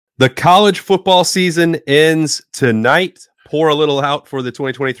The college football season ends tonight. Pour a little out for the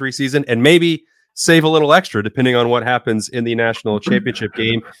 2023 season and maybe save a little extra depending on what happens in the national championship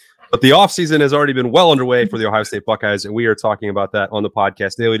game. But the offseason has already been well underway for the Ohio State Buckeyes, and we are talking about that on the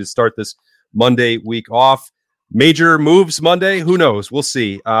podcast daily to start this Monday week off. Major moves Monday? Who knows? We'll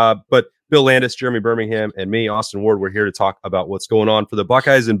see. But Bill Landis, Jeremy Birmingham, and me, Austin Ward, we're here to talk about what's going on for the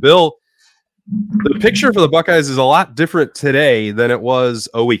Buckeyes. And Bill, the picture for the Buckeyes is a lot different today than it was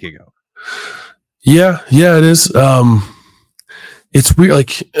a week ago. Yeah, it is. It's weird.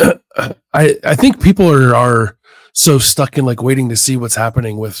 Like, I think people are so stuck in like waiting to see what's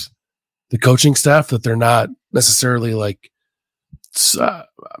happening with the coaching staff that they're not necessarily like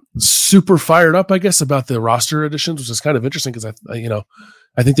super fired up, I guess, about the roster additions, which is kind of interesting because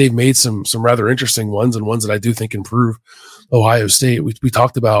I think they've made some rather interesting ones and ones that I do think improve Ohio State. We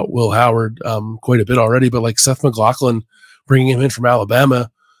talked about Will Howard quite a bit already, but like Seth McLaughlin, bringing him in from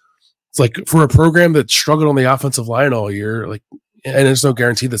Alabama, it's like for a program that struggled on the offensive line all year, like, and there's no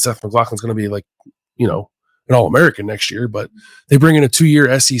guarantee that Seth McLaughlin's going to be like, an All-American next year, but they bring in a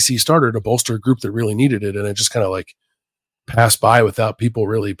 2-year SEC starter to bolster a group that really needed it, and it just kind of like passed by without people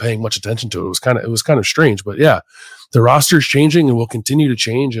really paying much attention to it. It was kind of strange, but yeah, the roster is changing and will continue to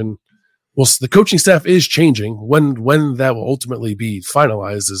change, and the coaching staff is changing. When that will ultimately be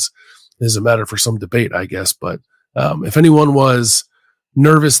finalized is a matter for some debate, I guess. But if anyone was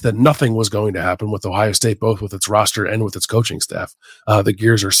nervous that nothing was going to happen with Ohio State, both with its roster and with its coaching staff, the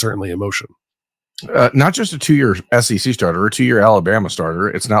gears are certainly in motion. Not just a 2-year SEC starter, a 2-year Alabama starter.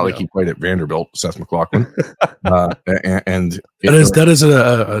 It's not like he played at Vanderbilt, Seth McLaughlin. That is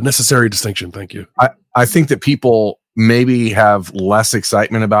a necessary distinction. Thank you. I think that people maybe have less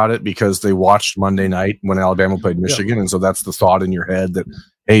excitement about it because they watched Monday night when Alabama played Michigan. And so that's the thought in your head that,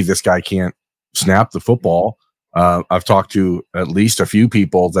 hey, this guy can't snap the football. I've talked to at least a few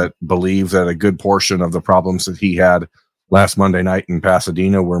people that believe that a good portion of the problems that he had last Monday night in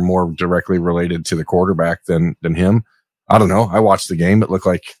Pasadena were more directly related to the quarterback than him. I don't know. I watched the game. It looked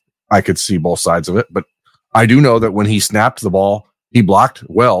like I could see both sides of it, but I do know that when he snapped the ball, he blocked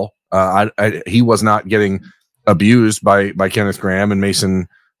well. He was not getting abused by Kenneth Graham and Mason,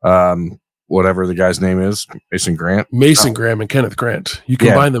 whatever the guy's name is, Mason Grant. Graham and Kenneth Grant. You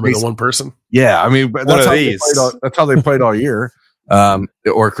combine them into one person. Yeah, I mean, that's how they played all year.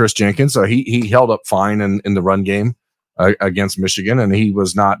 Or Chris Jenkins. So he held up fine in the run game against Michigan, and he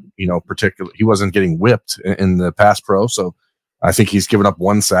was not, he wasn't getting whipped in the pass pro. So I think he's given up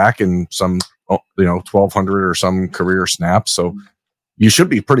one sack and some, 1,200 or some career snaps. So you should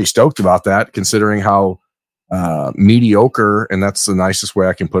be pretty stoked about that, considering how mediocre, and that's the nicest way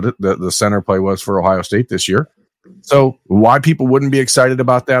I can put it, the center play was for Ohio State this year. So why people wouldn't be excited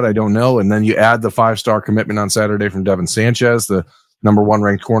about that, I don't know. And then you add the 5-star commitment on Saturday from Devin Sanchez, the number 1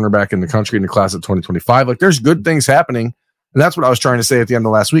 ranked cornerback in the country in the class of 2025. Like, there's good things happening. And that's what I was trying to say at the end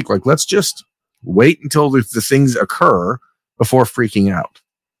of last week. Like, let's just wait until the things occur before freaking out.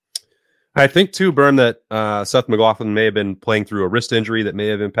 I think too, Berm, that Seth McLaughlin may have been playing through a wrist injury that may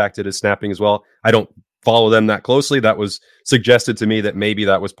have impacted his snapping as well. I don't follow them that closely. That was suggested to me that maybe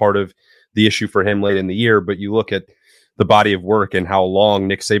that was part of the issue for him late in the year. But you look at the body of work and how long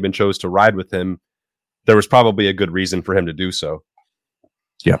Nick Saban chose to ride with him, there was probably a good reason for him to do so.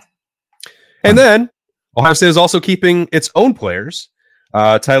 Yeah. And then Ohio State is also keeping its own players.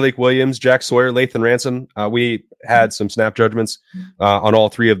 Tyleik Williams, Jack Sawyer, Lathan Ransom. We had some snap judgments on all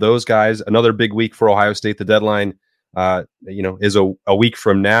 3 of those guys. Another big week for Ohio State. The deadline, is a week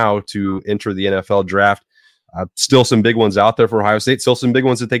from now to enter the NFL draft. Still some big ones out there for Ohio State. Still some big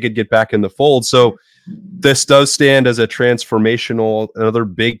ones that they could get back in the fold. So this does stand as a transformational, another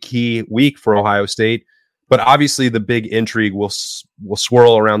big key week for Ohio State. But obviously the big intrigue will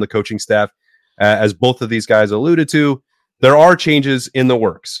swirl around the coaching staff. As both of these guys alluded to, there are changes in the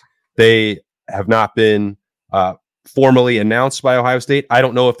works. They have not been formally announced by Ohio State. I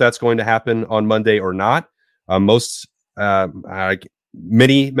don't know if that's going to happen on Monday or not.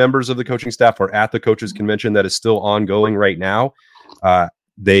 Many members of the coaching staff are at the coaches convention that is still ongoing right now.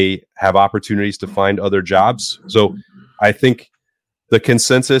 They have opportunities to find other jobs. So I think the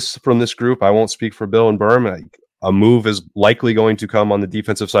consensus from this group, I won't speak for Bill and Berm, a move is likely going to come on the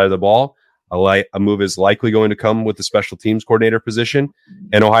defensive side of the ball. A move is likely going to come with the special teams coordinator position.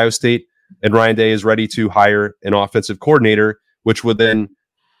 And Ohio State and Ryan Day is ready to hire an offensive coordinator, which would then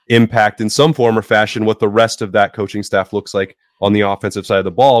impact in some form or fashion what the rest of that coaching staff looks like on the offensive side of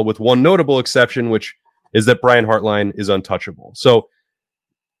the ball, with one notable exception, which is that Brian Hartline is untouchable. So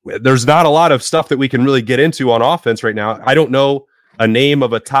there's not a lot of stuff that we can really get into on offense right now. I don't know a name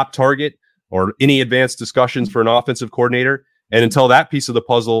of a top target or any advanced discussions for an offensive coordinator. And until that piece of the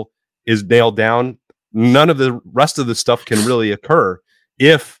puzzle is nailed down, none of the rest of the stuff can really occur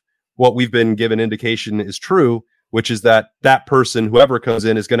if what we've been given indication is true, which is that that person, whoever comes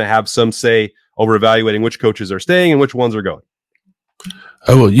in, is going to have some say over evaluating which coaches are staying and which ones are going.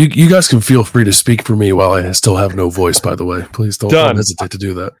 Oh, well, you guys can feel free to speak for me while I still have no voice, by the way. Please don't hesitate to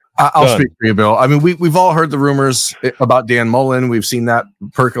do that. I'll speak for you, Bill. I mean, we've all heard the rumors about Dan Mullen. We've seen that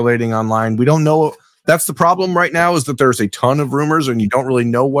percolating online. We don't know. That's the problem right now, is that there's a ton of rumors and you don't really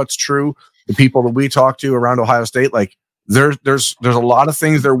know what's true. The people that we talk to around Ohio State, like there's a lot of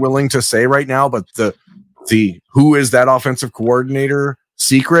things they're willing to say right now, but the who is that offensive coordinator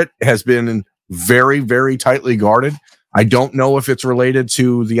secret has been very, very tightly guarded. I don't know if it's related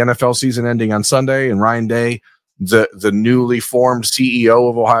to the NFL season ending on Sunday and Ryan Day, the newly formed CEO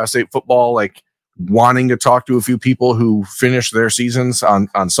of Ohio State football, like wanting to talk to a few people who finished their seasons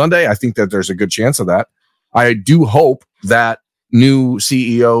on Sunday. I think that there's a good chance of that. I do hope that new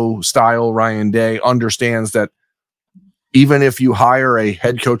CEO style Ryan Day understands that even if you hire a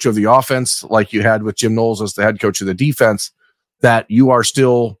head coach of the offense, like you had with Jim Knowles as the head coach of the defense, that you are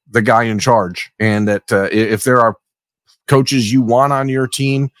still the guy in charge. And that if there are coaches you want on your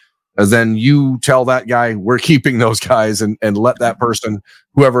team, then you tell that guy, we're keeping those guys, and let that person,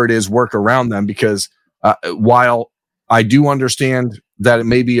 whoever it is, work around them. Because while I do understand that it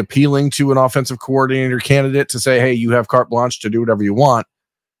may be appealing to an offensive coordinator candidate to say, hey, you have carte blanche to do whatever you want,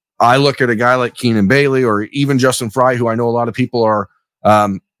 I look at a guy like Keenan Bailey or even Justin Fry, who I know a lot of people are,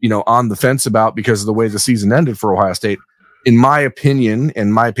 on the fence about because of the way the season ended for Ohio State. In my opinion,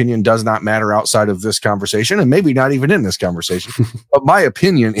 and my opinion does not matter outside of this conversation, and maybe not even in this conversation, but my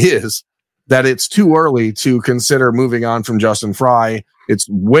opinion is that it's too early to consider moving on from Justin Fry. It's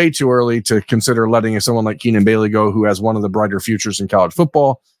way too early to consider letting someone like Keenan Bailey go, who has one of the brighter futures in college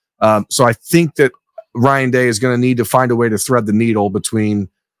football. So I think that Ryan Day is going to need to find a way to thread the needle between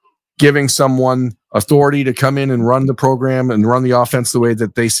giving someone authority to come in and run the program and run the offense the way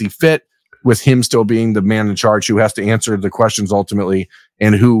that they see fit, with him still being the man in charge who has to answer the questions ultimately,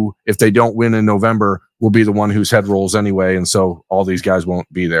 and who, if they don't win in November, will be the one whose head rolls anyway. And so all these guys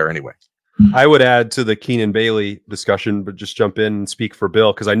won't be there anyway. I would add to the Keenan Bailey discussion, but just jump in and speak for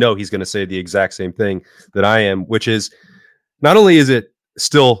Bill, because I know he's going to say the exact same thing that I am, which is not only is it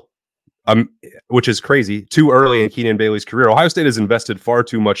still, which is crazy, too early in Keenan Bailey's career. Ohio State has invested far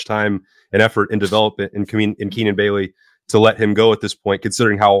too much time and effort in development in Keenan Bailey to let him go at this point,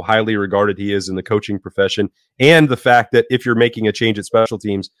 considering how highly regarded he is in the coaching profession, and the fact that if you're making a change at special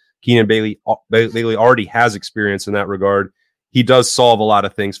teams, Keenan Bailey already has experience in that regard. He does solve a lot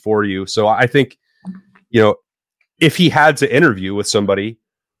of things for you. So I think, if he had to interview with somebody,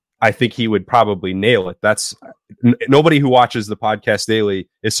 I think he would probably nail it. That's nobody who watches the podcast daily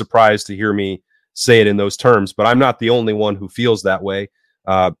is surprised to hear me say it in those terms, but I'm not the only one who feels that way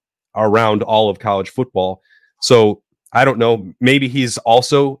around all of college football. So I don't know. Maybe he's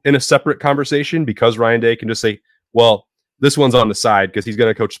also in a separate conversation because Ryan Day can just say, well, this one's on the side because he's going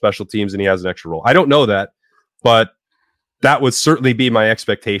to coach special teams and he has an extra role. I don't know that, but that would certainly be my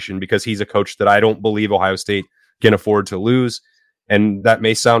expectation because he's a coach that I don't believe Ohio State can afford to lose. And that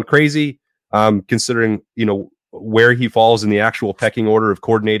may sound crazy, considering, where he falls in the actual pecking order of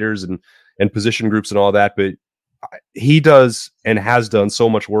coordinators and position groups and all that. But he does and has done so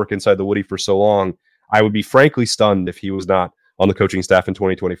much work inside the Woody for so long. I would be frankly stunned if he was not on the coaching staff in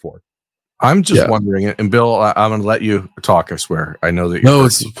 2024. I'm just wondering, and Bill, I'm going to let you talk. I swear, I know that. No,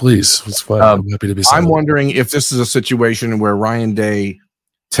 please, it's fine. I'm happy to be. I'm wondering if this is a situation where Ryan Day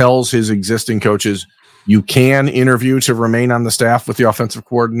tells his existing coaches, you can interview to remain on the staff with the offensive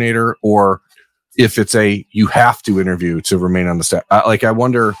coordinator, or if it's you have to interview to remain on the staff. I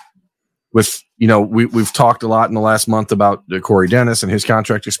wonder. With, we've talked a lot in the last month about Corey Dennis and his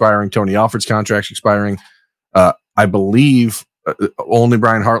contract expiring, Tony Alford's contract expiring. I believe only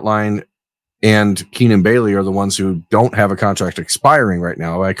Brian Hartline and Keenan Bailey are the ones who don't have a contract expiring right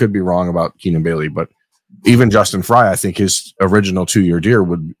now. I could be wrong about Keenan Bailey, but even Justin Fry, I think his original 2-year deal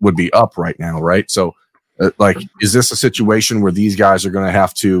would be up right now, right? So, is this a situation where these guys are going to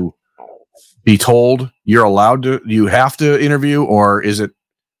have to be told you have to interview, or is it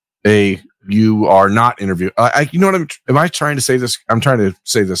you are not interviewed? Am I trying to say this? I'm trying to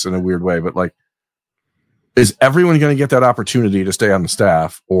say this in a weird way, but is everyone going to get that opportunity to stay on the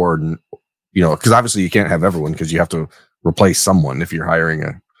staff, or, because obviously you can't have everyone because you have to replace someone if you're hiring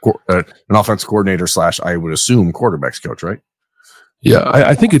an offensive coordinator / I would assume quarterbacks coach, right? Yeah.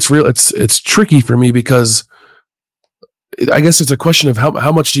 I think it's real. It's tricky for me because I guess it's a question of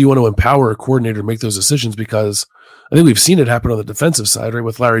how much do you want to empower a coordinator to make those decisions? Because I think we've seen it happen on the defensive side, right?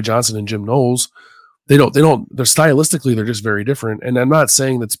 With Larry Johnson and Jim Knowles, they're stylistically, they're just very different. And I'm not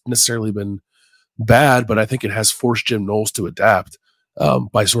saying that's necessarily been bad, but I think it has forced Jim Knowles to adapt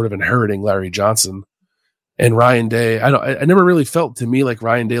by sort of inheriting Larry Johnson and Ryan Day. I never really felt to me like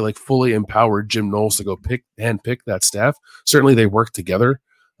Ryan Day like fully empowered Jim Knowles to go handpick that staff. Certainly they worked together.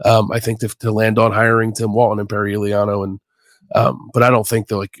 I think to land on hiring Tim Walton and Perry Iliano, and but I don't think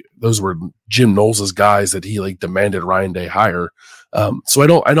that like those were Jim Knowles' guys that he like demanded Ryan Day hire. So I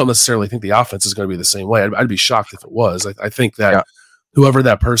don't necessarily think the offense is going to be the same way. I'd be shocked if it was. I think that whoever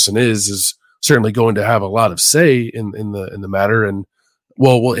that person is certainly going to have a lot of say in the matter. And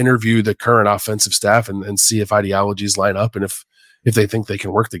we'll interview the current offensive staff and see if ideologies line up and if they think they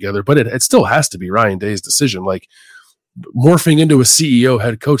can work together. But it still has to be Ryan Day's decision. Like morphing into a CEO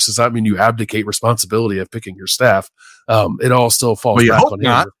head coach does not mean you abdicate responsibility of picking your staff. It all still falls back on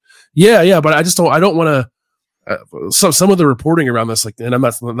him. Yeah, but I don't want to. Some of the reporting around this, like, and I'm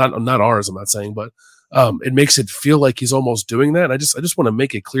not ours. I'm not saying, but it makes it feel like he's almost doing that. And I just want to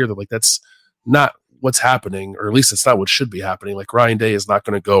make it clear that like that's not what's happening, or at least it's not what should be happening. Like Ryan Day is not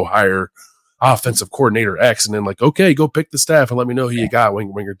going to go hire offensive coordinator X and then like, okay, go pick the staff and let me know who you got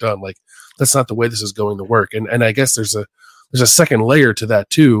when you're done. Like that's not the way this is going to work. And I guess there's a second layer to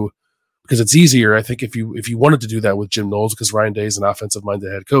that too, because it's easier, I think, if you wanted to do that with Jim Knowles, because Ryan Day is an offensive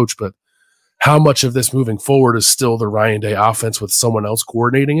minded head coach. But how much of this moving forward is still the Ryan Day offense with someone else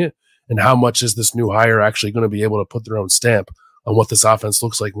coordinating it? And how much is this new hire actually going to be able to put their own stamp on what this offense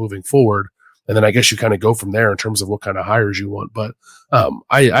looks like moving forward? And then I guess you kind of go from there in terms of what kind of hires you want. But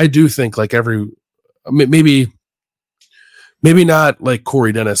I do think like maybe not like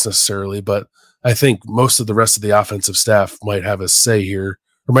Corey Dennis necessarily, but I think most of the rest of the offensive staff might have a say here,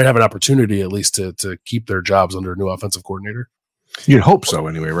 or might have an opportunity at least to keep their jobs under a new offensive coordinator. You'd hope so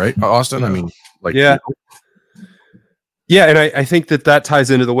anyway, right, Austin? I mean, like, yeah. And I think that ties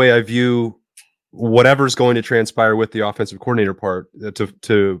into the way I view whatever's going to transpire with the offensive coordinator part.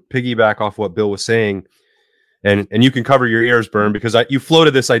 To piggyback off what Bill was saying, and you can cover your ears, Byrne, because you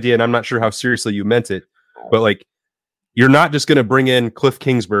floated this idea, and I'm not sure how seriously you meant it, but like, you're not just going to bring in Cliff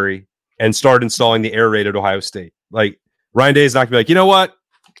Kingsbury and start installing the air raid at Ohio State. Like Ryan Day is not going to be like, you know what?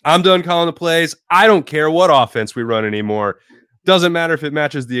 I'm done calling the plays. I don't care what offense we run anymore. Doesn't matter if it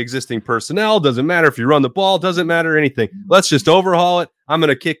matches the existing personnel. Doesn't matter if you run the ball. Doesn't matter anything. Let's just overhaul it. I'm going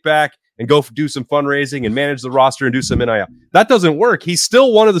to kick back and go do some fundraising and manage the roster and do some NIL. That doesn't work. He's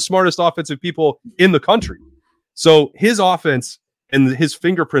still one of the smartest offensive people in the country. So his offense and his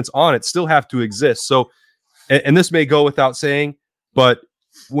fingerprints on it still have to exist. So, and this may go without saying, but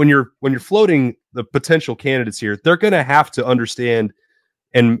when you're floating the potential candidates here, they're going to have to understand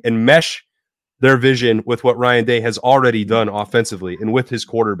and mesh their vision with what Ryan Day has already done offensively and with his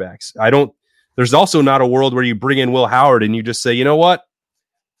quarterbacks. There's also not a world where you bring in Will Howard and you just say, you know what?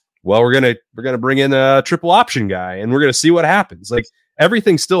 Well, we're going to bring in a triple option guy and we're going to see what happens. Like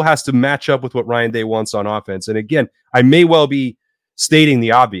everything still has to match up with what Ryan Day wants on offense. And again, I may well be stating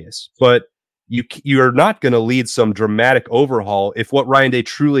the obvious, but you're not going to lead some dramatic overhaul if what Ryan Day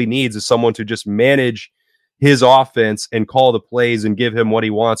truly needs is someone to just manage his offense and call the plays and give him what he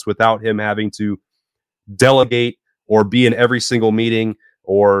wants without him having to delegate or be in every single meeting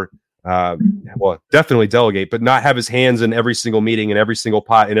or, definitely delegate, but not have his hands in every single meeting and every single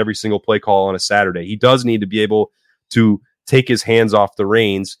pot and every single play call on a Saturday. He does need to be able to take his hands off the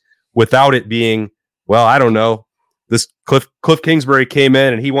reins without it being, well, I don't know, this Cliff Kingsbury came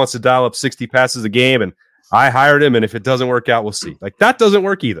in and he wants to dial up 60 passes a game and I hired him. And if it doesn't work out, we'll see. Like that doesn't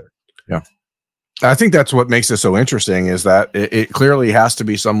work either. Yeah. I think that's what makes it so interesting is that it clearly has to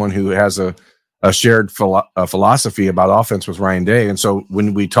be someone who has a shared philosophy about offense with Ryan Day. And so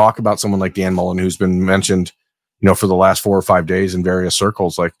when we talk about someone like Dan Mullen, who's been mentioned, for the last 4 or 5 days in various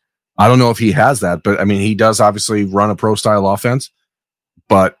circles, like, I don't know if he has that, but I mean, he does obviously run a pro style offense,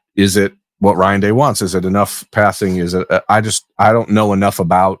 but is it what Ryan Day wants? Is it enough passing? Is it, I don't know enough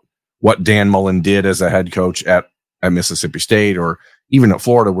about what Dan Mullen did as a head coach at Mississippi State or even at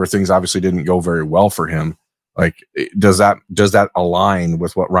Florida, where things obviously didn't go very well for him. Like, does that align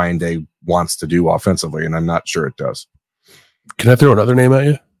with what Ryan Day wants to do offensively? And I'm not sure it does. Can I throw another name at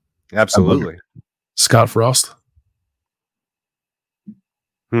you? Absolutely. Scott Frost.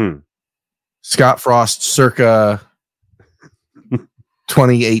 Scott Frost circa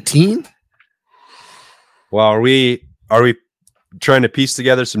 2018. Well, are we trying to piece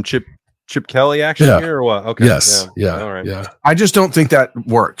together some Chip Kelly action here or what? Okay. Yes. Yeah. All right. Yeah. I just don't think that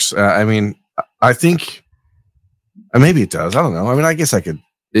works. I mean, I think maybe it does. I don't know. I mean, I guess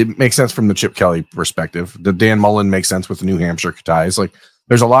it makes sense from the Chip Kelly perspective. The Dan Mullen makes sense with the New Hampshire ties. Like,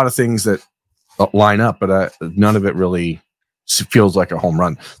 there's a lot of things that line up, but none of it really feels like a home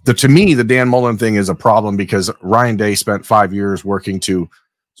run. To me, the Dan Mullen thing is a problem because Ryan Day spent 5 years working to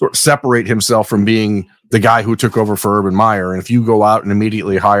sort of separate himself from being the guy who took over for Urban Meyer. And if you go out and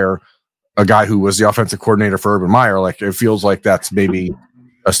immediately hire a guy who was the offensive coordinator for Urban Meyer, like it feels like that's maybe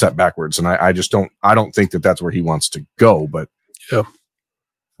a step backwards. And I don't think that that's where he wants to go, but yeah.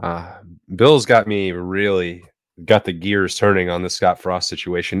 Bill's got me really got the gears turning on the Scott Frost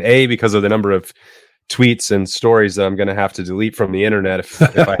situation. Because of the number of tweets and stories that I'm going to have to delete from the internet if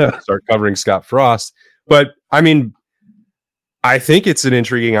I have to start covering Scott Frost. But I mean, I think it's an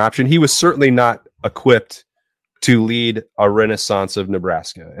intriguing option. He was certainly not equipped to lead a renaissance of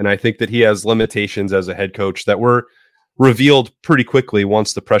Nebraska. And I think that he has limitations as a head coach that were revealed pretty quickly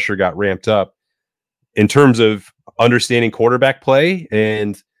once the pressure got ramped up in terms of understanding quarterback play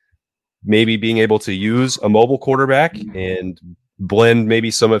and maybe being able to use a mobile quarterback and blend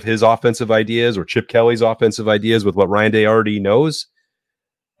maybe some of his offensive ideas or Chip Kelly's offensive ideas with what Ryan Day already knows.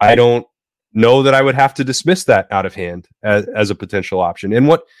 I don't know that I would have to dismiss that out of hand as a potential option. And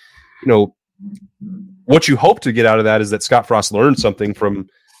what you hope to get out of that is that Scott Frost learned something from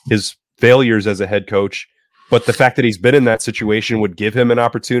his failures as a head coach, but the fact that he's been in that situation would give him an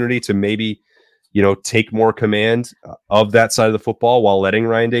opportunity to maybe, take more command of that side of the football while letting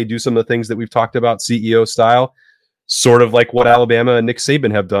Ryan Day do some of the things that we've talked about CEO style, sort of like what Alabama and Nick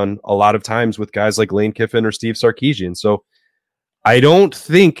Saban have done a lot of times with guys like Lane Kiffin or Steve Sarkisian. So I don't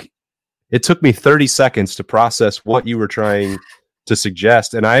think it took me 30 seconds to process what you were trying to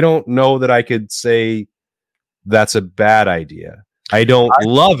suggest. And I don't know that I could say that's a bad idea. I don't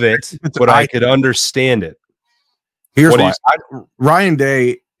love it, but I could understand it. Here's why. Ryan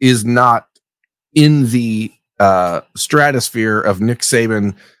Day is not in the stratosphere of Nick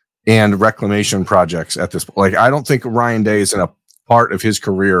Saban and reclamation projects at this point. Like, I don't think Ryan Day is in a part of his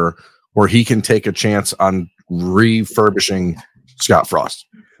career where he can take a chance on refurbishing Scott Frost.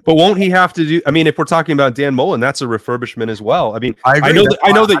 But won't he have to do? I mean, if we're talking about Dan Mullen, that's a refurbishment as well. I mean, I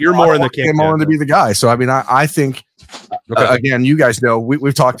know that you're more in the camp. Dan Mullen to be the guy. So I mean, I think again, you guys know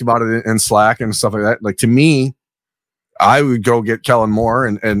we've talked about it in Slack and stuff like that. Like, to me, I would go get Kellen Moore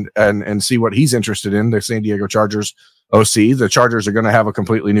and see what he's interested in. The San Diego Chargers OC. The Chargers are going to have a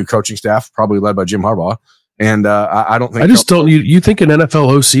completely new coaching staff, probably led by Jim Harbaugh. And I don't think. I just don't. You think an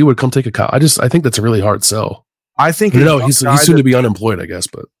NFL OC would come take a cut? I think that's a really hard sell. I think he's soon to be unemployed, I guess.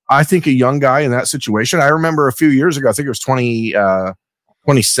 But I think a young guy in that situation. I remember a few years ago, I think it was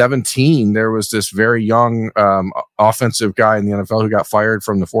 2017. There was this very young offensive guy in the NFL who got fired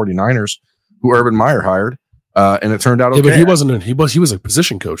from the 49ers, who Urban Meyer hired, and it turned out okay. Yeah, but he wasn't. He was a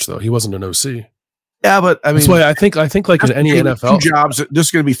position coach though. He wasn't an OC. Yeah, but I mean, that's why I think like in any NFL jobs, there's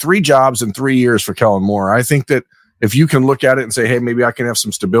going to be 3 jobs in 3 years for Kellen Moore. I think that if you can look at it and say, hey, maybe I can have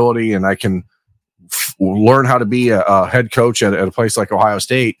some stability and I can learn how to be a head coach at a place like Ohio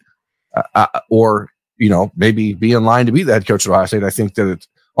State, or maybe be in line to be the head coach at Ohio State. I think that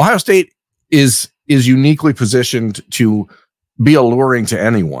Ohio State is uniquely positioned to be alluring to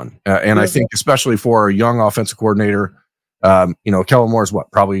anyone, and I think especially for a young offensive coordinator, Kellen Moore is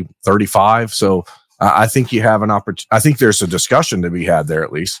probably 35, so I think you have an opportunity. I think there's a discussion to be had there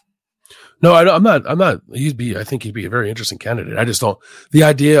at least. No, I'm not. I think he'd be a very interesting candidate. I just don't. The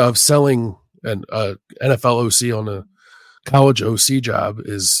idea of selling an NFL OC on a college OC job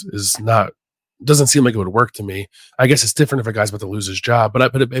is not, doesn't seem like it would work to me. I guess it's different if a guy's about to lose his job,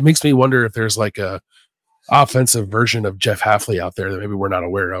 but it makes me wonder if there's like a offensive version of Jeff Hafley out there that maybe we're not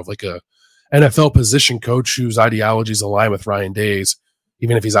aware of, like a NFL position coach whose ideologies align with Ryan Day's,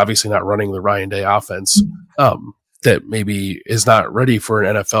 even if he's obviously not running the Ryan Day offense, that maybe is not ready for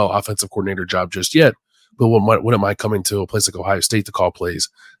an NFL offensive coordinator job just yet, but wouldn't mind coming to a place like Ohio State to call plays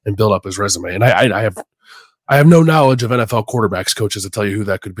and build up his resume. And I have no knowledge of NFL quarterbacks coaches to tell you who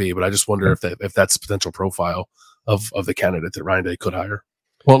that could be, but I just wonder if that's a potential profile of the candidate that Ryan Day could hire.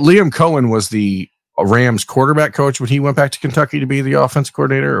 Well, Liam Cohen was the Rams quarterback coach when he went back to Kentucky to be the offensive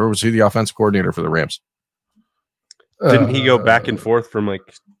coordinator, or was he the offensive coordinator for the Rams? Didn't he go back and forth from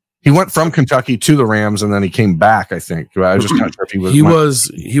he went from Kentucky to the Rams and then he came back, I think. I was just not sure if he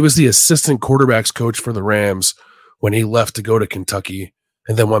was. He was the assistant quarterbacks coach for the Rams when he left to go to Kentucky,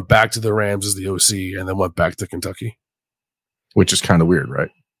 and then went back to the Rams as the OC, and then went back to Kentucky. Which is kind of weird,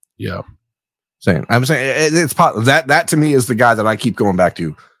 right? Yeah. I'm saying it's that to me is the guy that I keep going back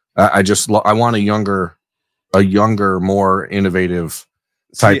to. I want a younger, more innovative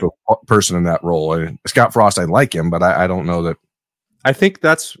type of person in that role. And Scott Frost, I like him, but I don't know that. I think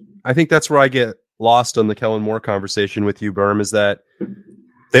that's where I get lost on the Kellen Moore conversation with you, Berm, is that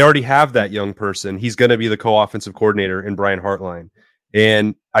they already have that young person. He's going to be the co-offensive coordinator in Brian Hartline.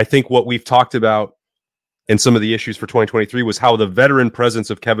 And I think what we've talked about in some of the issues for 2023 was how the veteran presence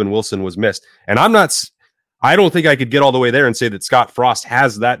of Kevin Wilson was missed. And I don't think I could get all the way there and say that Scott Frost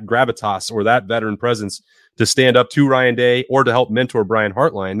has that gravitas or that veteran presence to stand up to Ryan Day or to help mentor Brian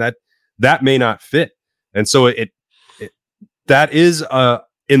Hartline. That may not fit. And so that is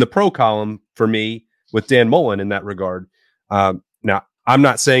in the pro column for me with Dan Mullen in that regard. Now, I'm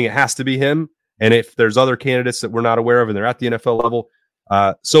not saying it has to be him. And if there's other candidates that we're not aware of and they're at the NFL level,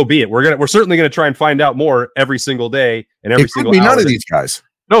 so be it. We're certainly going to try and find out more every single day and every single hour. None of these guys.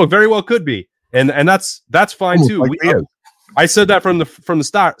 No, it very well could be. And that's fine too. I said that from the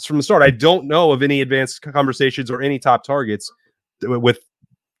start. I don't know of any advanced conversations or any top targets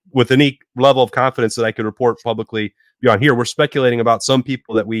with any level of confidence that I could report publicly beyond here. We're speculating about some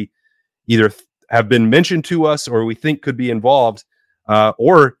people that we either have been mentioned to us or we think could be involved,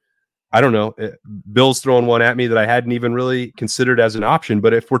 or I don't know. Bill's throwing one at me that I hadn't even really considered as an option.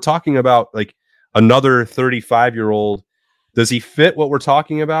 But if we're talking about like another 35-year-old, does he fit what we're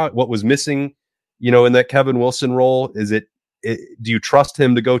talking about? What was missing, in that Kevin Wilson role? Do you trust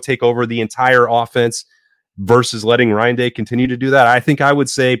him to go take over the entire offense versus letting Ryan Day continue to do that? I think I would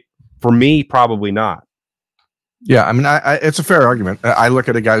say for me, probably not. Yeah. I mean, it's a fair argument. I look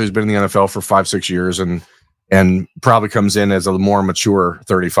at a guy who's been in the NFL for 5-6 years and probably comes in as a more mature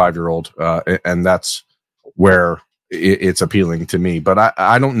 35-year-old. And that's where it's appealing to me, but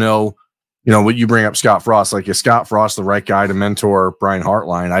I don't know, when you bring up Scott Frost, like, is Scott Frost the right guy to mentor Brian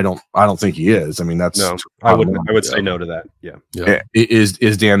Hartline? I don't think he is. I mean, that's no. I would say no to that. Yeah.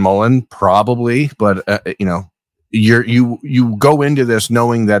 Is Dan Mullen? Probably, but you go into this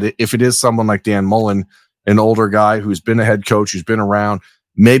knowing that if it is someone like Dan Mullen, an older guy who's been a head coach, who's been around,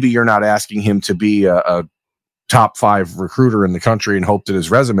 maybe you're not asking him to be a top 5 recruiter in the country and hope that his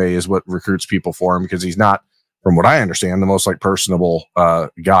resume is what recruits people for him, because he's not, from what I understand, the most personable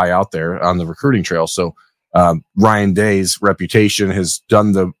guy out there on the recruiting trail. So Ryan Day's reputation has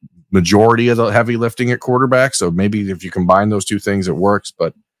done the majority of the heavy lifting at quarterback. So maybe if you combine those two things, it works.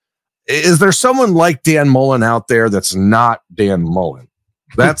 But is there someone like Dan Mullen out there that's not Dan Mullen?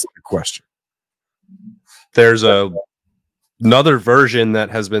 That's the question. There's another version that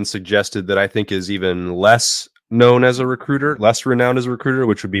has been suggested that I think is even less known as a recruiter, less renowned as a recruiter,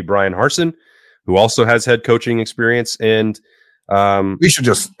 which would be Brian Harsin, who also has head coaching experience. And we should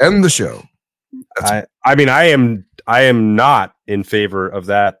just end the show. I am not in favor of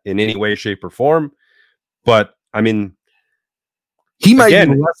that in any way, shape, or form. But I mean, he might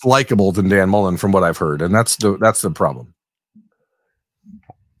be less likable than Dan Mullen, from what I've heard, and that's the problem.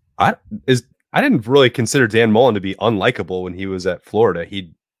 I didn't really consider Dan Mullen to be unlikable when he was at Florida.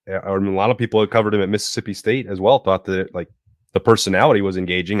 A lot of people who covered him at Mississippi State as well thought that the personality was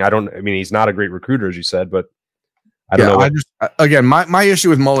engaging. He's not a great recruiter, as you said, but I don't know. My issue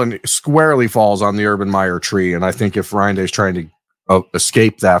with Mullen squarely falls on the Urban Meyer tree. And I think if Ryan Day's trying to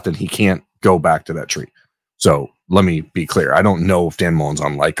escape that, then he can't go back to that tree. So let me be clear. I don't know if Dan Mullen's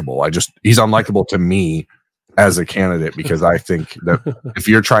unlikable. He's unlikable to me as a candidate, because I think that if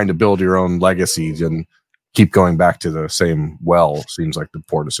you're trying to build your own legacy, then keep going back to the same well seems like the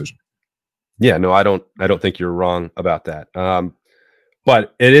poor decision. Yeah, no, I don't think you're wrong about that.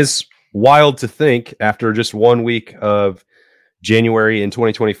 But it is wild to think after just 1 week of January in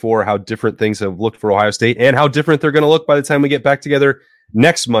 2024, how different things have looked for Ohio State and how different they're going to look by the time we get back together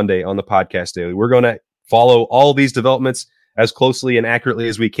next Monday on the Podcast Daily. We're going to follow all these developments as closely and accurately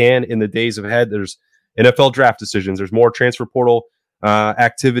as we can in the days ahead. There's NFL draft decisions. There's more transfer portal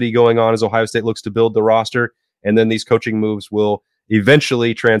activity going on as Ohio State looks to build the roster. And then these coaching moves will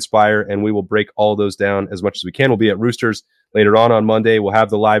eventually transpire, and we will break all those down as much as we can. We'll be at Roosters later on Monday. We'll have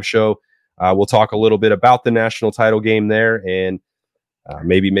the live show. We'll talk a little bit about the national title game there and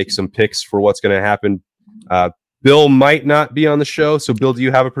maybe make some picks for what's going to happen. Bill might not be on the show. So, Bill, do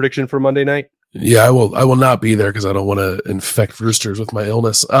you have a prediction for Monday night? Yeah, I will not be there because I don't want to infect Roosters with my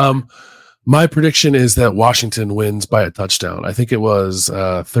illness. My prediction is that Washington wins by a touchdown. I think it was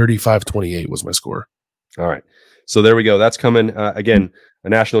 35-28 was my score. All right. So there we go. That's coming. Again, a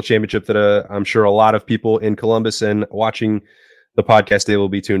national championship that I'm sure a lot of people in Columbus and watching the Podcast Daily will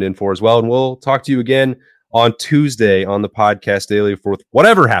be tuned in for as well. And we'll talk to you again on Tuesday on the Podcast Daily for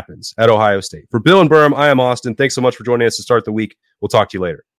whatever happens at Ohio State. For Bill and Burham, I am Austin. Thanks so much for joining us to start the week. We'll talk to you later.